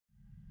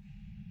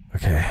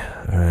Okay.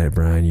 All right,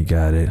 Brian, you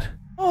got it.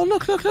 Oh,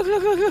 look. What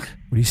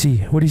do you see?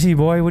 What do you see,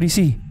 boy? What do you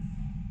see?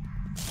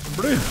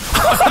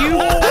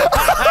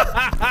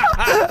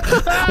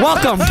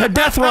 Welcome to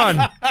Death Run.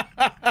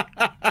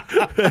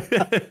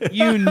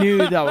 You knew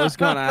that was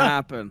gonna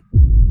happen.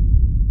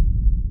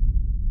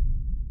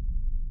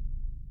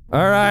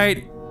 All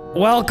right.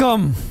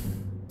 Welcome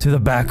to the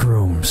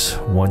Backrooms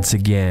once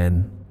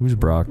again. Who's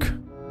Brock?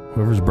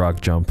 Whoever's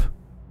Brock, jump.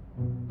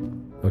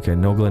 Okay,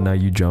 Nogla, now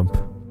you jump.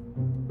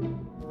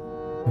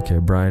 Okay,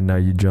 Brian, now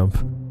you jump.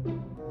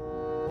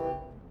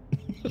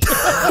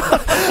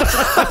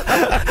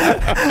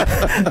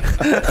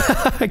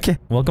 Okay.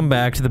 Welcome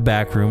back to the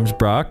Backrooms,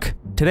 Brock.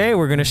 Today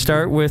we're gonna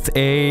start with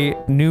a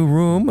new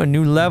room, a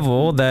new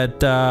level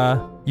that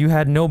you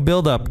had no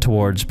build-up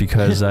towards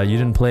because you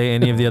didn't play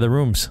any of the other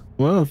rooms.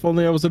 Well, if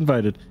only I was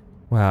invited.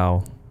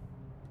 Wow.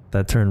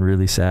 That turned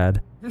really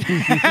sad. This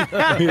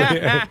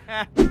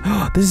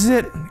is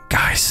it!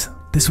 Guys,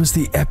 this was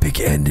the epic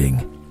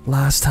ending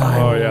last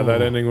time. Oh yeah,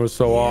 that ending was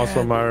so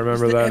awesome. I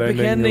remember that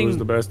ending. It was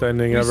the best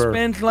ending ever. We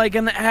spent like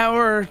an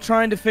hour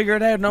trying to figure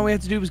it out, and all we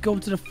had to do was go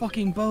to the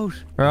fucking boat.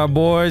 Alright,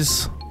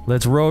 boys.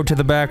 Let's row to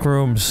the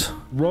Backrooms.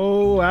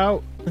 Row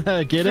out.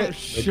 Get it?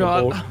 Shut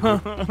up.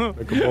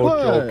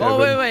 Oh,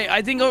 wait.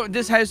 I think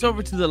this house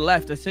over to the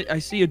left. I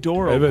see a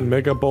door open. Evan,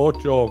 make a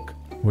boat joke.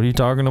 What are you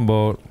talking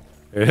about?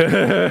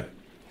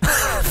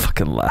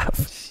 Fucking laugh.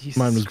 Jesus.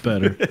 Mine was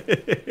better.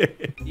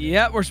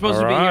 Yeah, we're supposed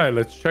to be here. Alright,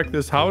 let's check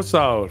this house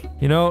out.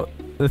 You know,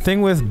 the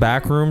thing with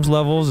Backrooms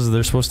levels is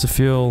they're supposed to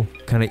feel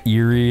kind of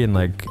eerie and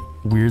like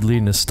weirdly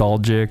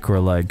nostalgic, or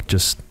like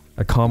just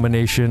a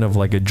combination of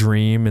like a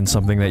dream and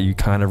something that you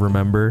kind of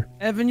remember.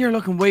 Evan, you're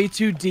looking way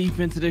too deep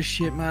into this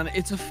shit, man.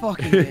 It's a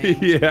fucking game.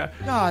 Yeah.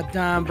 God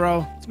damn,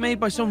 bro. It's made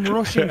by some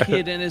Russian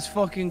kid in his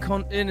fucking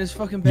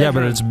bedroom. Yeah,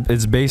 but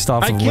it's based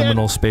off of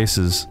liminal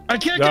spaces. I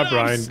can't Yeah, get out.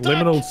 Brian.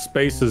 Liminal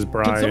spaces,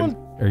 Brian.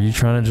 Are you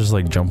trying to just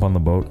like jump on the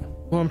boat?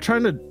 Well, I'm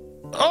trying to...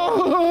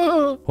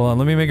 Oh! Hold on,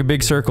 let me make a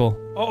big circle.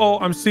 Uh-oh,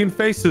 I'm seeing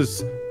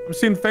faces. I'm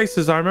seeing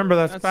faces. I remember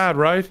that's bad,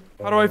 right?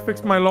 How do I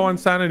fix my low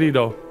insanity,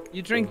 though?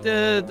 You drink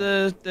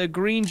the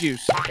green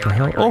juice.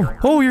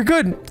 Oh, you're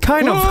good.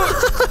 Kind of.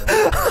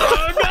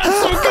 I'm not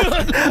so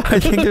good. I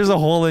think there's a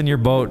hole in your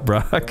boat,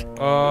 Brock.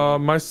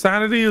 My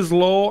sanity is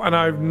low and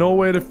I have no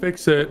way to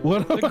fix it.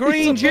 What The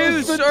green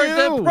juice or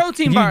the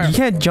protein bar. You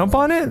can't jump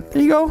on it?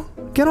 There you go.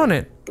 Get on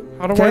it.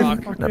 How do I...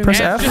 Now press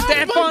F. Just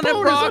F on it, boat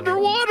is Brock.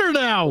 underwater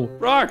now.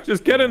 Brock,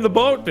 just get in the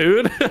boat,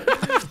 dude.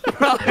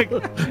 Brock.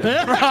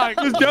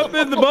 Just jump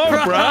in the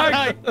boat,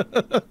 Brock.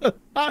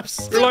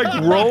 You're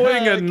like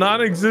rowing a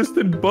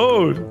non-existent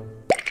boat.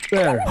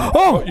 There.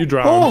 Oh, You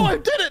drowned. Oh, I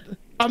did it.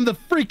 I'm the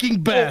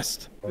freaking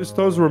best. This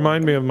does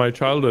remind me of my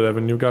childhood,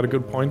 Evan. You got a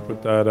good point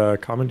with that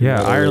comment.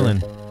 Yeah,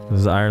 Ireland. This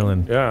is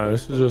Ireland. Yeah,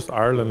 this is just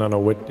Ireland on a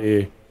wet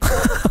day.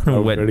 On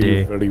a wet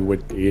day. Very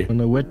wet day. On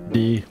a wet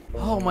day.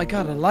 Oh my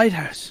god, a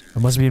lighthouse.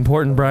 It must be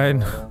important,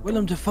 Brian.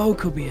 Willem Dafoe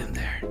could be in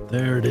there.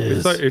 There it is.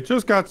 It's like, it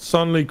just got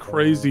suddenly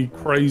crazy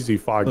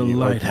foggy. The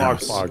Like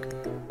lighthouse. fog.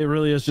 It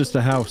really is just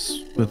a house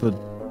with a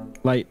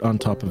light on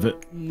top of it.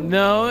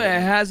 No, it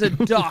has a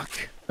dock.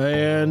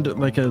 And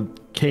like a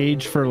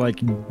cage for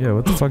like... Yeah,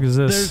 what the fuck is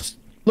this?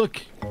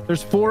 Look,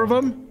 there's 4 of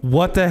them.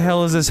 What the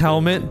hell is this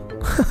helmet?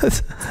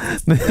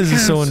 This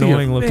is so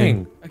annoying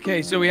looking.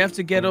 Okay, so we have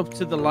to get up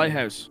to the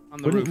lighthouse on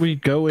the Wouldn't roof. we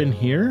go in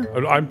here?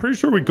 I'm pretty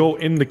sure we go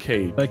in the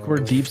cave. Like we're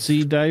deep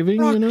sea diving,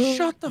 Brock, you know?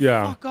 shut the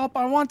Yeah. fuck up.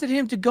 I wanted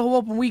him to go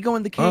up and we go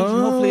in the cage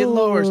and hopefully it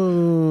lowers.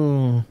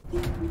 Oh.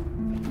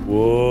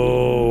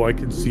 Whoa, I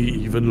can see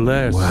even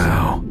less.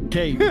 Wow.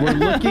 Okay, we're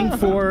looking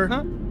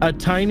for a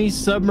tiny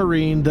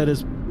submarine that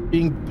is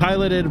being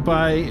piloted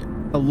by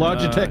a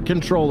Logitech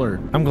controller.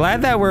 I'm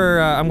glad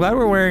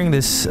we're wearing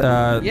this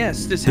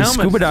Yes, this helmet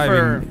scuba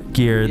diving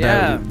gear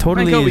Yeah. that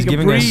totally Thank God is we can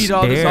giving breathe us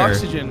all this air.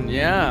 oxygen.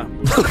 Yeah.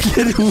 Look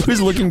at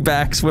who's looking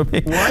back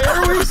swimming. Why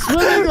are we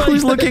swimming like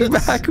Who's this? looking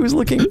back? Who's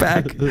looking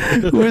back?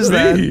 Who is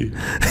that?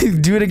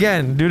 Do it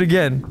again. Do it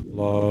again.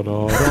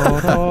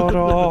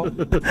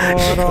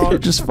 You're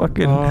just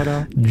fucking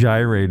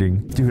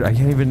gyrating. Dude, I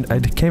can't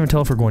even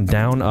tell if we're going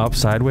down, up,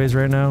 sideways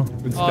right now.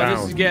 It's Oh, down.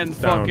 this is getting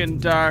It's down. fucking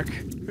dark.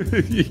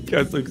 You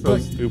guys look so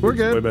stupid. We're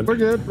good. Swimming. We're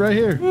good. Right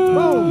here.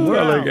 Oh,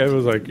 Yeah, wow. like it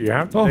was like you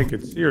have to Oh. take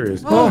it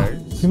serious. Oh,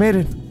 guys. you made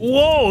it.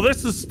 Whoa,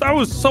 that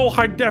was so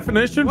high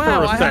definition Wow,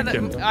 for a I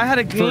second. had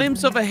a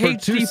glimpse of a For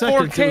 2 HD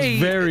seconds, 4K. it was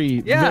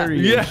very, Yeah. very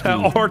Yeah,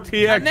 HD.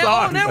 RTX Now,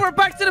 on. now we're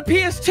back to the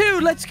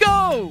PS2. Let's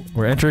go.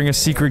 We're entering a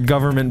secret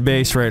government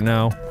base right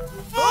now.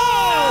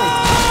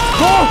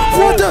 Oh,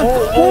 what the?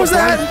 What was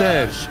that?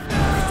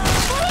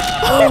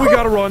 Oh, we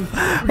gotta run. We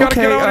gotta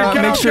Okay, get out,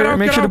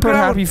 make sure to put get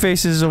out. happy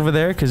faces over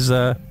there, cause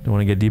don't want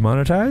to get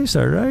demonetized.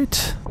 All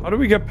right. How do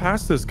we get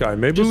past this guy?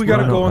 Maybe Just we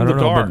gotta go in I the don't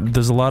know, dark. but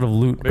there's a lot of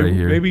loot right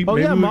here. Maybe Oh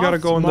yeah, we gotta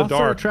go in the moths are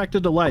dark.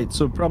 attracted to light,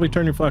 so probably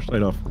turn your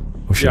flashlight off.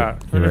 Oh shit. Yeah, turn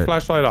You're your right.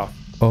 flashlight off.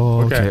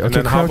 Oh, Okay, okay. and Okay,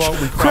 then how crouch.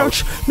 about we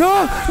Crouch.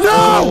 No,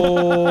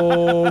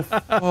 no.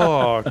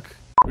 Oh, fuck.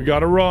 We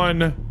gotta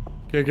run.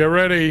 Okay, get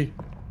ready.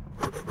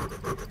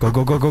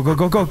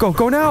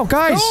 Go now,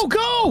 guys.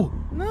 Go!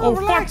 No, Oh,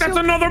 relax, fuck, that's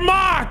you'll- another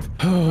moth!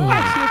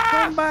 Relax, you'll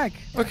come back.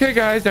 Okay,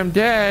 guys, I'm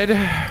dead.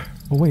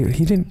 Oh, wait,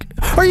 he didn't.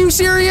 Are you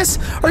serious?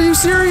 Are you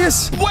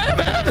serious? Wait a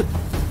minute!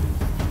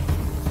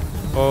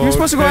 You're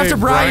supposed to go after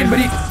Brian, but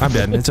he. I'm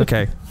dead. It's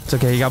okay. It's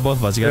okay. You got both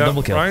of us. You got a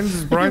double kill.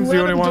 Brian's the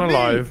only one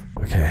alive.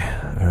 Okay.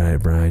 All right,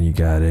 Brian, you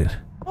got it.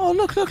 Oh,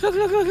 look. What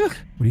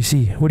do you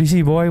see? What do you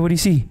see, boy? What do you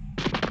see?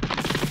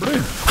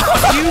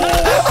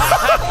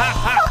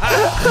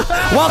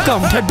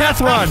 Welcome to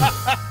Death Run.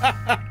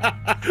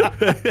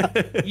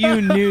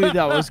 You knew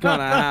that was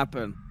gonna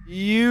happen.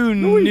 You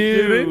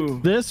knew.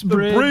 This The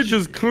bridge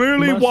is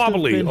clearly must have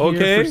wobbly, been here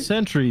okay? for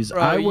centuries.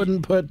 Right. I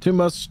wouldn't put too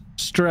much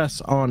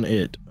stress on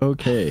it.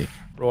 Okay.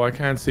 Bro, I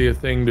can't see a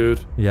thing, dude.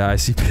 Yeah, I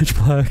see pitch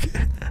black.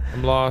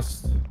 I'm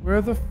lost.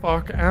 Where the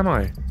fuck am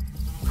I?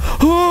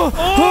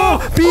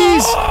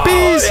 Bees!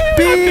 Bees!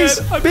 Bees!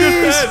 I'm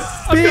Bees!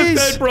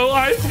 just dead, bro.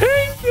 I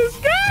hate this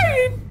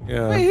game!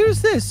 Yeah, Wait,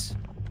 who's this?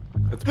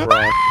 it's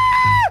Brock.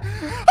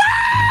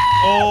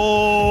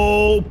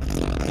 Oh,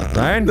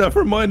 Brian?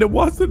 never mind. It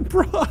wasn't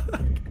Brock.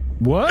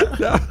 What?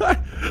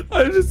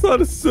 I just saw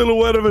the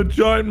silhouette of a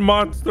giant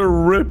monster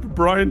rip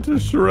Brian to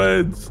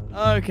shreds.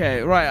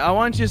 Okay, right. I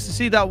want you to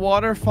see that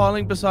water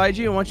falling beside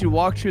you. I want you to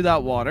walk through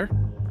that water.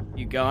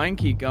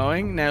 Keep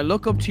going. Now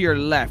look up to your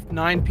left.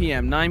 9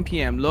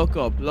 p.m. Look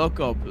up.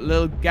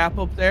 Little gap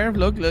up there.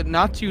 Look,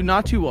 not too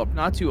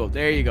up.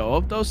 There you go.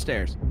 Up those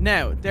stairs.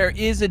 Now, there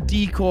is a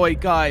decoy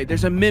guy.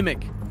 There's a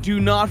mimic. Do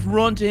not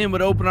run to him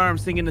with open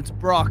arms thinking it's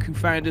Brock who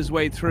found his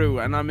way through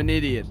and I'm an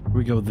idiot.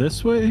 We go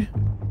this way?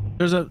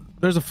 There's a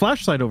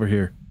flashlight over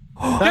here.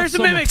 There's a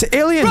mimic. It's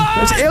alien! Run!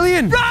 It's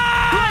alien!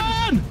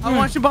 Run! I'm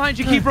watching behind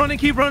you. Keep running.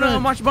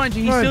 I'm watching behind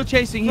you. He's still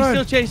chasing.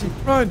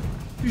 Run.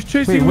 He's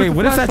chasing. Wait,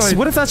 what if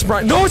that's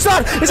Brian? No, it's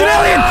not! It's an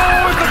alien!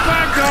 Oh, it's a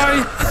bad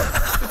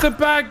guy. It's a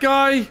bad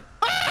guy.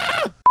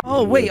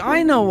 Oh, wait.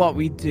 I know what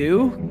we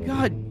do.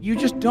 God, you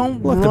just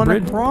don't Look, the run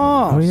bridge-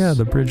 across. Oh yeah,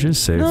 the bridge is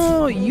safe.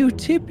 No, you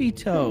tippy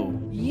toe.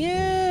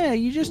 Yeah,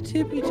 you just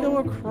tippy toe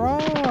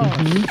across.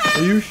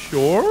 Are you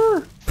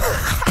sure?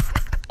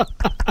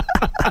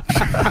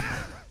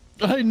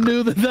 I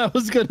knew that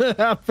was gonna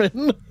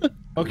happen.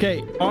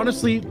 Okay,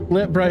 honestly,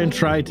 let Brian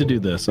try to do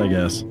this, I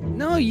guess.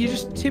 No, you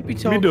just tippy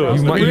toe Let me do it.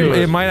 across. Let me do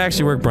It might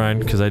actually work, Brian,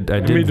 because I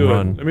Let me did do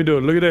run. it. Let me do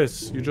it. Look at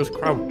this. You just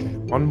crouch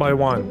one by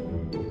one.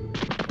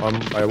 One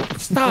by one.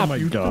 Stop! Oh my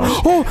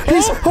gosh. Oh,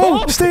 he's.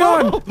 Oh, stay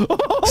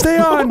on! Stay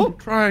on!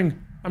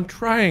 I'm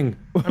trying.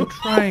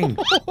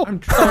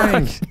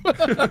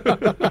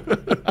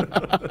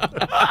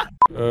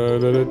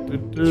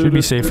 Should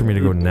be safe for me to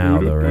go now,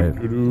 though, right?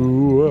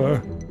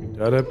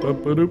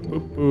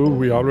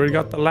 We already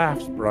got the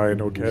laughs,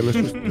 Brian. Okay, let's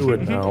just do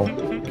it now.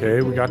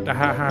 Okay, we got the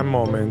ha-ha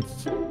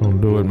moments. Don't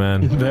do it,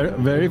 man. Very,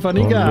 very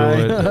funny Don't guy.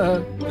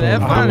 They're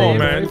funny.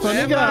 Very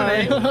funny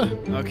guy.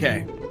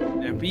 Okay,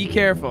 now be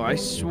careful. I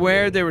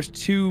swear there was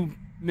 2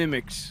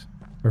 mimics.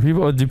 Do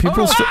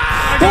people still?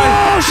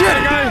 That Oh shit!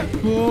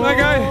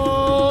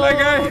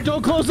 guy!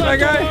 Don't close that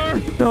guy.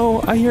 door.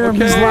 No, I hear him.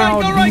 Okay. He's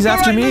loud. He's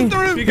after me. You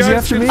Is he guys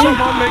after can me?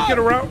 someone make it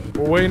around?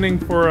 We're waiting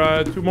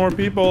for 2 more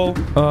people.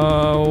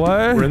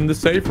 What? We're in the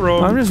safe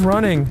room. I'm just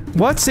running.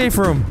 What safe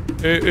room?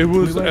 It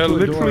was We went to a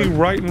literally door.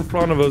 right in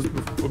front of us.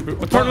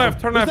 Turn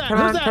left, turn left, turn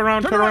around, turn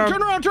around,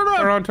 turn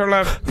around, turn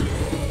left.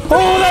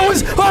 Oh, that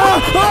was.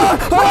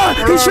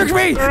 He tricked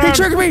me. He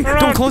tricked me.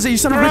 Don't close it, you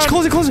son of a bitch.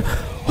 Close it, close it.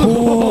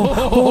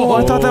 Oh,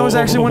 I thought that was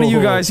actually one of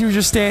you guys. He was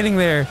just standing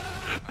there.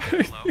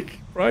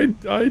 Brian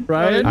died.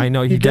 Brian? I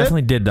know, he You did?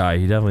 definitely did die.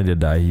 He definitely did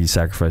die. He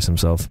sacrificed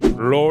himself.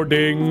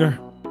 Loading.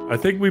 I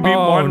think we beat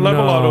Oh, 1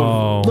 level out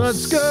of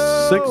Let's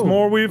go. 6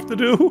 more we have to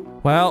do.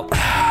 Well,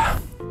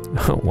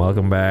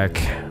 welcome back.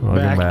 Welcome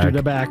Back to back.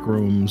 the back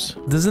rooms.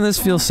 Doesn't this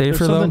feel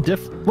safer though?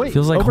 Wait,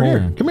 Feels like over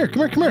home. here.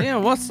 Come here. Yeah,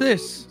 what's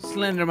this?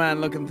 Slender Man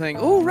looking thing.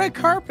 Oh, red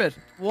carpet.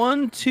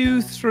 1,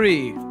 2,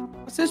 3.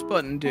 What's this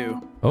button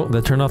do? Oh,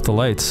 that turned off the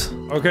lights.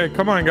 Okay,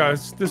 come on,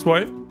 guys. This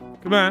way.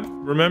 Come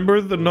on.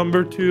 Remember the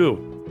number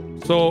 2.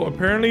 So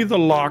apparently the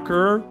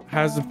locker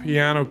has a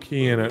piano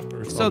key in it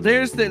or something. So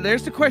there's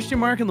the question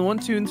mark and the 1,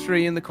 2, and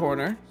 3 in the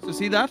corner. So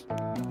see that?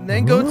 And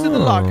then go to the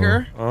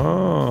locker.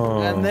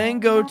 Oh. And then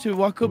go to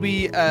what could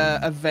be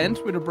a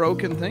vent with a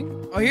broken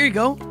thing. Oh, here you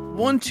go.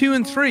 1, 2,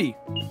 and 3.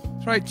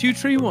 Try 2,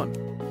 3, 1.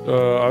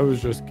 I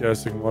was just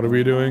guessing. What are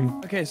we doing?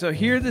 Okay, so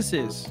here this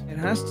is. It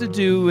has to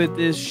do with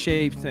this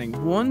shape thing.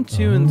 1,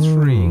 2, and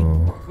 3.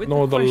 With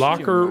No, the question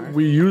locker, mark.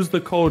 we use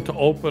the code to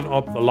open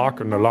up the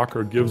locker, and the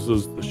locker gives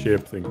us the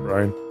shape thing,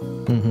 Brian.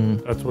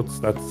 That's what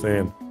that's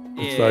saying.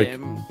 It's Yeah, like,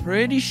 I'm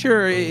pretty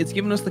sure it's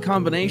giving us the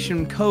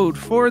combination code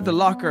for the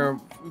locker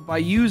by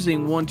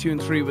using 1, 2,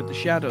 and 3 with the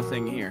shadow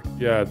thing here.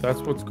 yeah, that's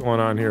what's going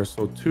on here.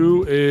 So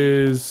 2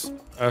 is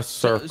a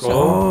circle.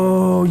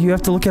 Oh, you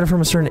have to look at it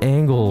from a certain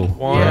angle.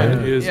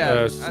 1 is yeah, a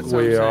that's what I'm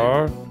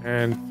square,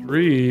 and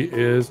 3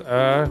 is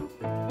a...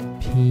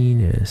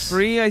 Penis.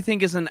 3, I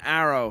think, is an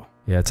arrow.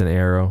 Yeah, it's an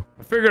arrow.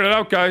 I figured it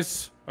out,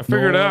 guys. I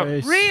figured it out.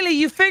 Nice. Really?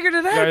 You figured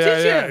it out, Yeah,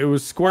 did you? yeah. It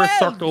was square,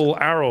 circle,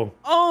 arrow.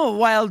 Oh,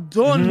 well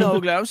done,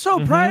 Nogla. I'm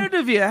so proud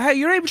of you. How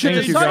you're able to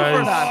Thank you,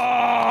 decipher guys.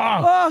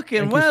 that. Fucking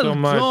Thank you well so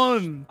much.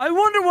 done. I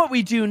wonder what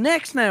we do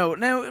next now.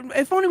 Now,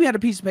 if only we had a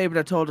piece of paper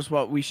that told us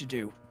what we should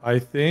do. I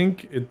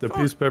think the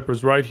piece of paper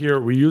is right here.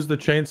 We use the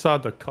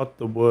chainsaw to cut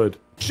the wood.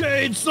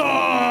 Chainsaw!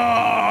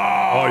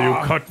 Oh,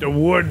 you cut the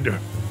wood.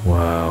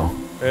 Wow.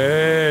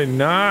 Hey,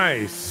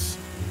 nice.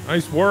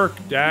 Nice work,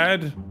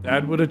 Dad.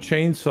 Dad with a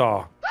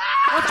chainsaw.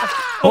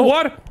 Oh,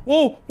 what?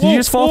 Whoa, Did you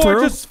just fall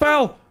through? I just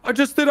fell.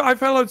 I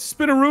fell out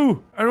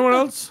spinaroo. Anyone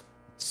else?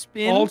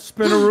 Spin. Fall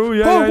spinaroo.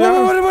 Yeah,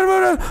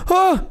 yeah,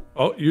 yeah.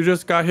 Oh, you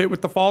just got hit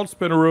with the fall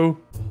spinaroo.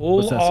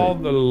 What's Pull that all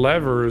say? the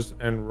levers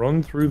and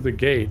run through the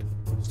gate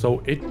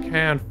so it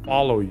can't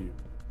follow you.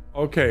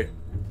 Okay,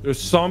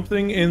 there's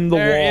something in the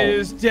wall. There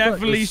is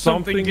definitely There's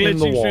something something in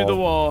the glitching through the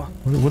wall.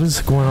 wall. What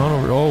is going on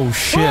over? Oh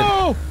shit!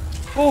 Oh,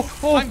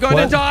 I'm gonna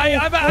What? die.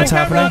 I What's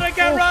can't run. happening? I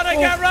can't run. I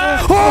can't run.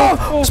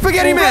 Oh!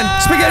 Spaghetti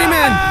man! Spaghetti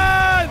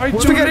man!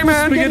 Spaghetti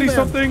man! Spaghetti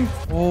something.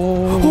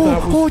 Oh,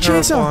 that was Oh,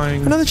 chainsaw!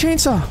 terrifying. Another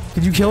chainsaw!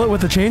 Did you kill it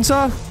with the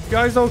chainsaw? You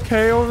guys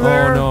okay over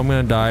there? Oh no, I'm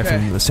gonna die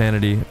from the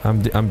sanity.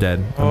 I'm dead. I'm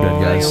dead,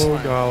 guys. Oh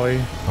golly.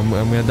 I'm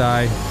gonna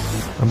die.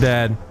 I'm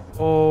dead.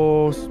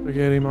 Oh,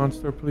 spaghetti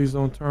monster, please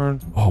don't turn.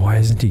 Oh, why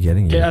isn't he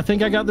getting you? Okay, I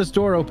think I got this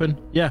door open.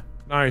 Yeah.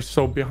 Nice.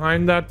 So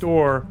behind that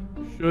door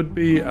should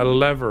be a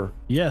lever.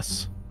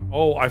 Yes.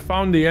 Oh, I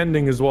found the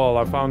ending as well.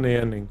 I found the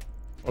ending.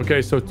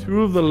 Okay, so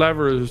 2 of the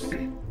levers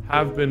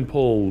have been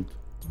pulled.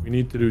 We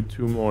need to do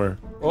 2 more.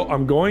 Oh,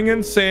 I'm going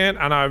insane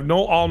and I have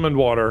no almond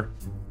water.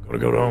 Gotta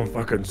go down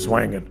fucking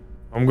swanging.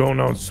 I'm going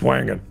down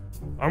swanging.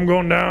 I'm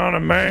going down a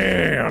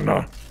man,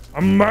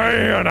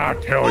 I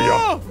tell you.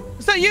 Oh,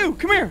 is that you?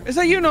 Come here. Is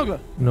that you, Nogla?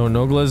 No,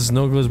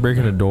 Nogla's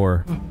breaking a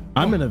door.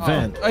 I'm in a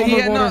vent.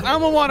 Yeah, no,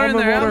 almond water in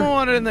there. Almond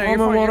water in there. You're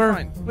Almond fine. water. You're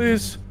fine.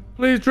 Please,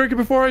 please drink it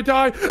before I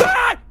die.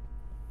 Ah!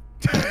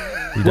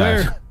 He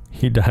died.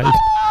 He died.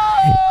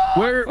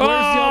 Where's the Oh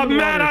almond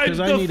man, water? I 'Cause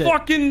the need it.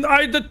 fucking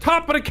the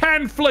top of the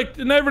can flicked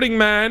and everything,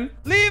 man.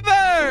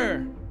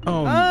 Lever.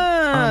 Oh,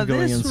 Ah, I'm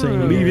going this insane.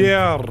 room.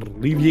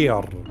 Leave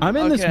here. I'm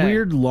in this Okay.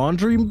 weird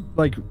laundry,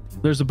 like,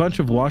 there's a bunch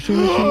of washing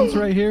machines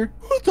right here.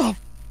 Who the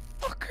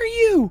fuck are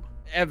you?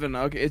 Evan.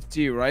 Okay, it's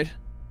you, right?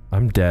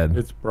 I'm dead.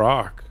 It's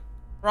Brock.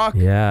 Brock.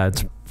 Yeah,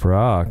 it's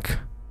Brock.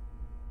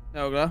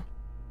 Nogla.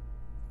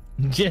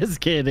 Just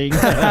kidding.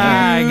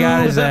 I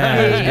got his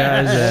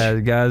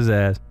ass. Got his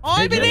ass.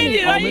 I'm an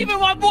idiot. I even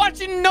was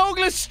watching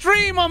Nogla's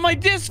stream on my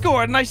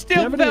Discord, and I Do you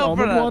still have any fell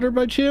for almond that. water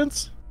by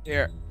chance?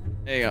 Here.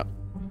 There you go.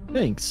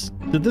 Thanks.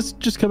 Did this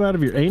just come out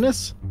of your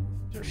anus?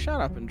 Just shut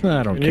up and drink.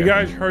 I don't Can care. you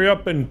guys hurry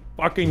up and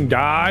fucking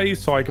die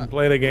so I can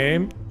play the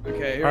game?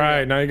 Okay. Here All we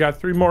right, now you got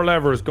 3 more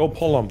levers. Go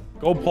pull them.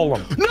 Go pull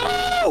them.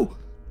 No!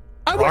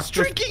 I was Rock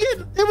drinking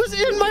it. It was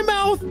in my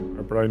mouth.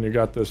 Right, Brian, you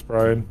got this,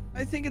 Brian. go.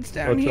 I think it's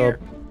down Clutch here. up.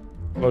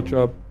 Clutch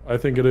up. I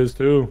think it is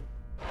too.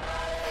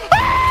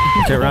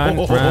 Okay, run.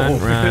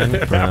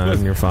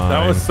 You're fine.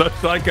 That was such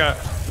like a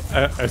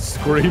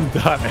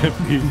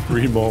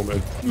Scream.mp3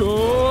 moment.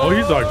 Oh,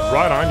 he's like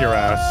right on your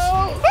ass.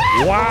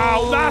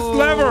 Wow, last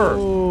lever.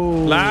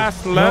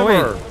 Last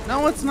lever.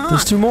 No, it's not.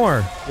 There's 2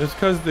 more. It's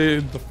because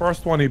the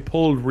first one he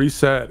pulled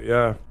reset.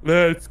 Yeah.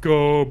 Let's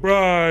go,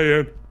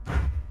 Brian.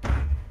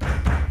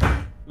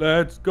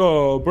 Let's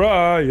go,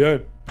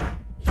 Brian.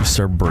 You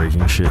start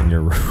breaking shit in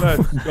your room.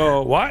 Let's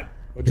go. What?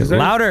 What'd you say?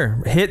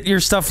 Louder. Hit your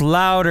stuff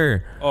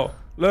louder. Oh,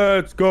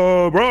 let's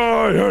go,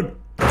 Brian.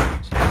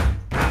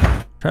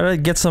 Try to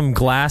get some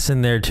glass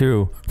in there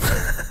too.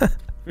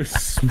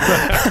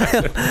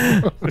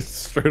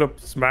 Straight up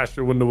smash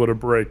the window with a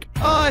brick.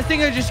 Oh, I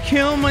think I just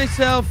killed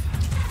myself.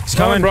 He's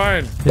Come on, coming.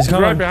 Brian. He's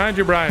coming. right behind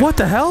you, Brian. What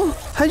the hell?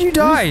 How'd you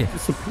die?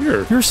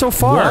 Disappeared. You're so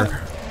far.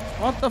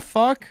 What the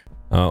fuck?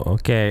 Oh,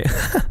 okay.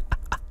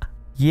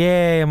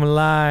 Yay, I'm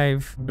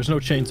alive. There's no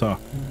chainsaw.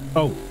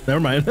 Oh, never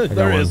mind. got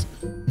There one. is.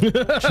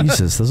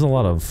 Jesus, there's a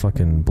lot of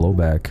fucking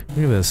blowback.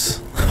 Look at this.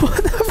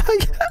 What the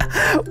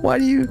fuck? Why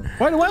do you...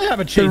 Why do I have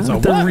a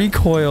chainsaw? The What?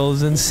 recoil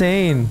is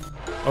insane.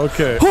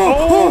 Okay.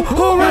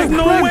 Oh, there's run,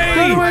 no run, way.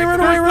 run away, run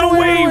away, There's run no away,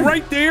 way. run away.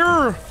 Right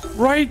there.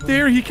 Right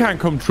there. He can't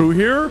come through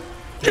here.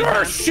 You're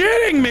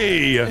shitting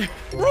me.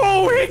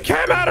 Bro, he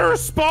came out of her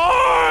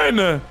spawn.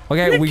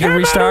 Okay, He we came can out of her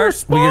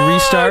restart. We can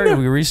restart. spawn.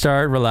 We can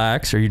restart.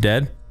 Relax. Are you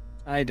dead?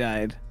 I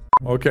died.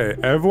 Okay,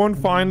 everyone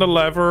find a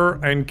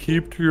lever and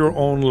keep to your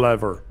own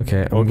lever.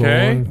 Okay, I'm Okay.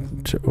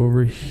 going to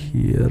over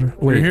here.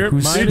 Wait, Here?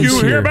 who's Did who's you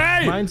hear here?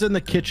 me? Mine's in the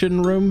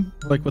kitchen room,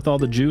 like with all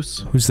the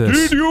juice. Who's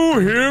this? Did you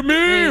hear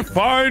me?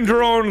 Find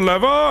your own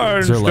lever and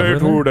Is there a stay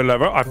lever to the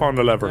lever. I found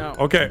a lever. No.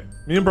 Okay,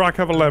 me and Brock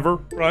have a lever.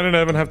 Brian and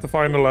Evan have to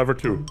find a lever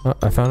too. Oh,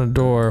 I found a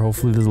door.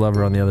 Hopefully there's a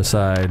lever on the other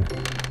side.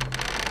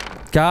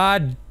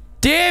 God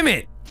damn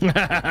it! What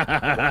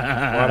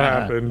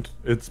happened?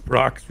 It's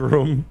Brock's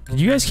room. Did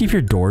you guys keep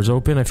your doors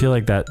open? I feel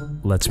like that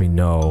lets me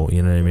know,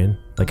 you know what I mean?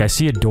 Like, I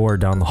see a door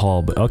down the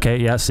hall, but okay,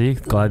 yeah, see?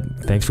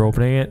 Thanks for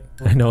opening it.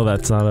 I know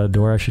that's not a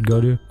door I should go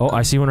to. Oh,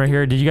 I see one right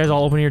here. Did you guys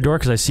all open your door?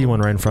 Because I see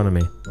one right in front of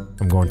me.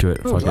 I'm going to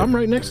it. Fuck I'm it.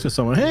 right next to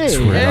someone. Hey!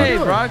 Hey,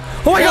 Brock.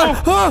 Oh my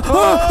god!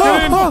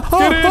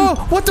 Get in!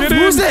 What the? Get in!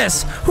 Who's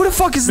this? Who the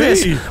fuck is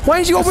this? Me. Why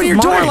didn't you open your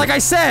door mine. like I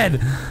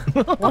said?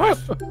 What?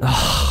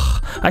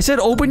 I said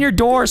open your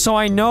door so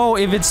I know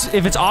if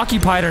it's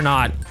occupied or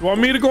not. You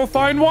want me to go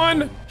find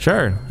one?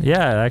 Sure.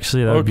 Yeah,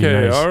 actually that would be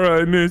nice. all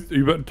right, miss.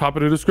 You at top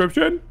of the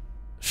description?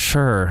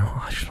 Sure.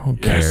 I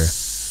don't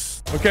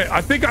Yes. Okay,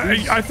 I think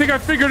I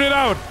figured it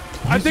out.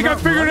 I think I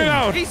figured it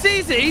out. He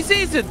sees it. He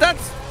sees it.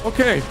 That's...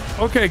 Okay,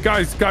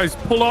 guys,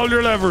 pull all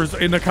your levers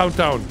in the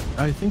countdown.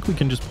 I think we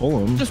can just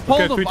pull them. Just pull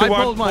Okay, them. 3, 2, I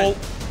 1, pulled mine.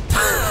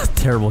 pull.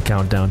 Terrible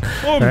countdown. Boom.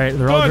 All right,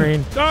 they're all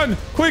green. Done.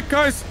 Quick,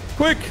 guys,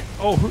 quick.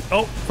 Oh,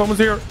 someone's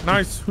here.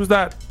 Nice. Who's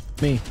that?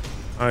 Me.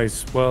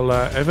 Nice. Well,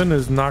 Evan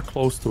is not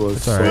close to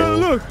us. all right. So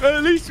Look,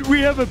 at least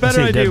we have a I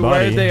better see a dead idea where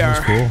body. they That's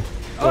are. cool.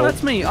 Oh,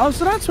 that's me. Oh,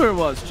 so that's where it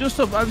was. Just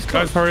up. I was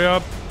close. guys, hurry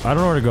up. I don't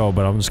know where to go,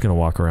 but I'm just gonna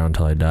walk around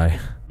until I die.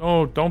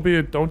 No, don't do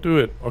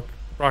it. Okay,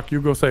 Brock, you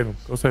go save him.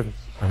 Go save him.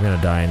 I'm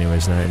gonna die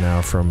anyways right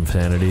now from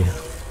sanity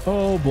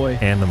Oh boy.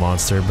 and the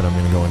monster, but I'm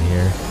gonna go in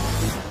here.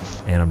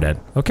 And I'm dead.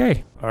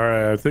 Okay. All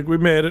right, I think we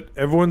made it.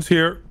 Everyone's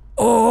here.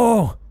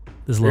 Oh!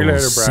 This you level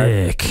is later,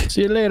 Brad. sick.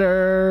 See you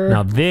later.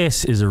 Now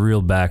this is a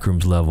real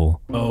Backrooms level.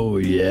 Oh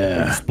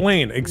yeah.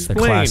 Explain,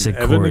 classic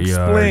Evan.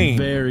 courtyard. Explain.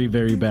 Very,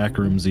 very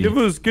backroomsy. Give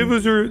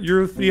us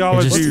your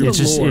theology.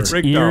 It's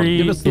breakdown. eerie.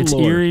 Give us the It's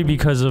lore. eerie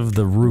because of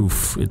the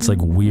roof. It's like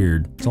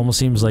weird. It almost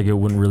seems like it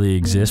wouldn't really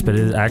exist, but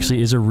it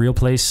actually is a real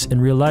place in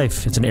real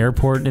life. It's an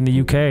airport in the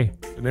UK.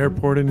 An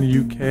airport in the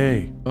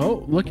UK.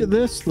 Oh, look at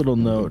this little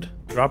note.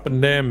 Dropping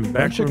them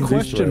Bunch of Backrooms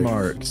question Easter eggs.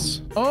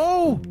 marks.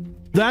 Oh,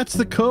 that's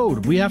the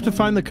code. We have to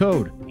find the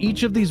code.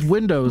 Each of these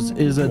windows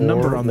is a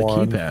number on the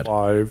keypad.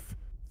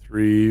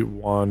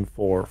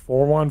 415-314.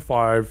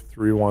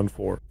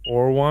 415-314.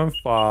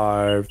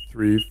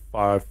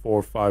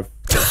 415-3545.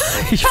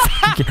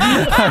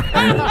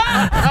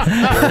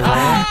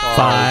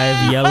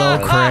 5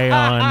 yellow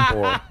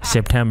crayon.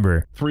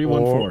 September.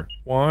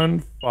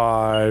 314.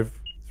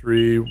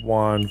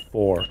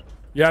 415-314.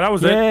 Yeah, that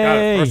was it. Got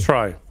Yay. it. First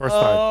try. First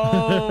time.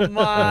 Oh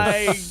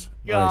my Nice.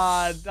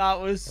 god, Nice. that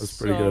was That's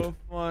so pretty good.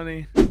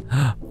 funny.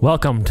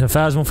 Welcome to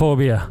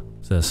Phasmophobia.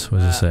 What's this? What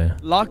does it say?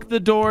 Lock the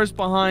doors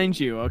behind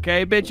you,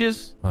 okay,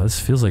 bitches? Oh, this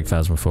feels like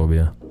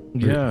Phasmophobia.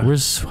 Yeah.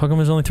 How come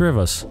there's only 3 of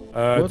us? It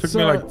What's, took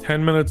me like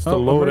 10 minutes to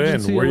load in.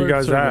 emergency Where you alert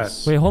guys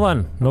service. Wait, hold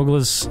on.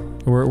 Nogla's.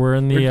 We're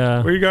in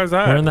the. Where you guys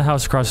at? We're in the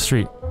house across the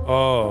street.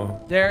 Oh.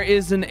 There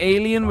is an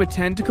alien with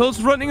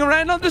tentacles running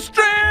around on the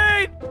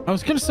street! I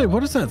was gonna say,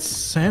 what is that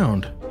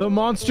sound? The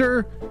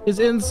monster is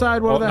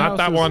inside one Oh, of the not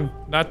that houses. one.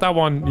 Not that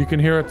one. You can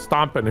hear it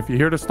stomping. If you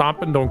hear the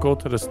stomping, don't go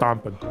to the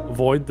stomping.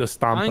 Avoid the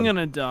stomping. I'm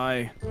gonna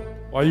die.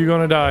 Why are you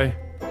gonna die?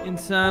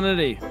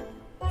 Insanity.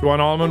 Do you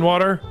want almond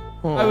water?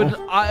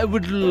 Oh. I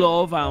would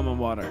love almond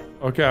water.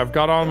 Okay, I've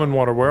got almond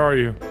water. Where are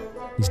you?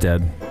 He's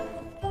dead.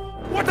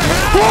 What the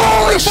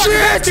hell? Holy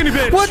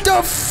shit! What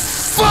the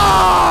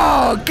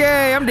fuck?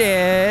 Okay, I'm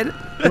dead.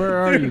 Where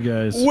are you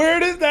guys? Where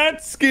did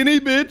that skinny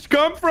bitch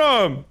come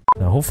from?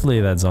 Now,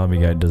 hopefully that zombie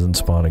guy doesn't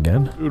spawn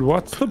again. Dude,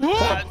 what's the...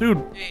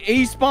 Dude,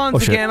 He spawns Oh,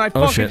 shit. again. I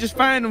Oh, fucking shit. just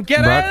found him.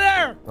 Get Brock. out of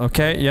there!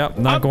 Okay, yep,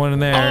 not going in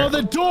there. Oh,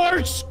 the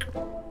door's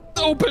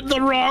opened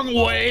the wrong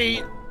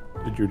way.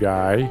 did you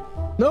die?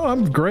 No,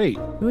 I'm great.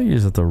 I think you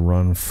just have to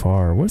run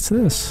far. What's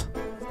this?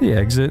 The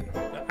exit.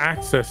 The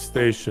access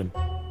station.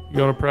 You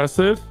gonna press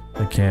it?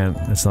 I can't.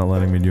 It's not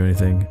letting me do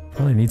anything.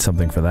 Probably need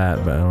something for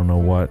that, but I don't know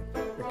what.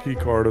 A key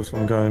card of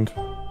some kind.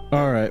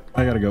 All right,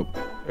 I gotta go.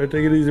 Alright,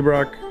 take it easy,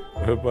 Brock.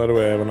 By the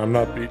way, Evan, I'm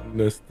not beating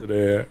this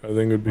today. I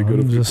think it'd be good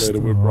if we played it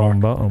with Brock.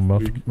 I'm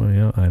about to, well,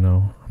 yeah, I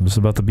know. I'm just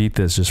about to beat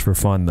this just for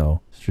fun, though.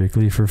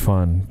 Strictly for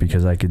fun,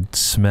 because I could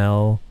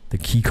smell the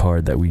key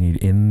card that we need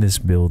in this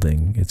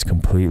building. It's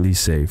completely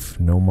safe.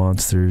 No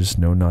monsters,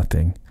 no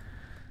nothing.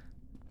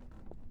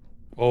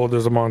 Oh,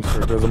 there's a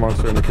monster. There's a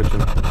monster in the kitchen.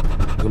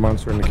 There's a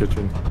monster in the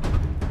kitchen.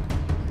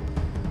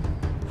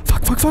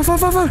 Fuck.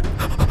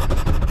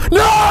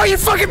 No, you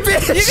fucking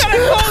bitch! You gotta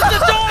close the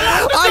door!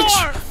 Lock the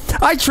door!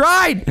 I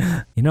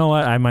tried! You know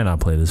what? I might not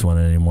play this one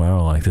anymore. I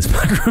don't like this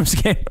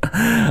Backrooms game.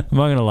 I'm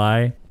not gonna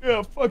lie.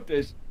 Yeah, fuck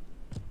this.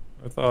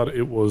 I thought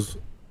it was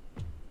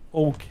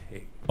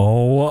okay.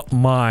 Oh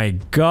my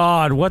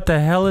god, what the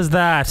hell is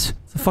that?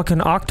 It's a fucking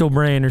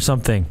octobrain or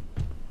something.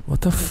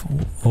 What the f-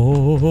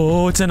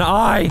 Oh, it's an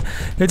eye!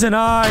 It's an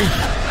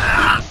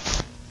eye!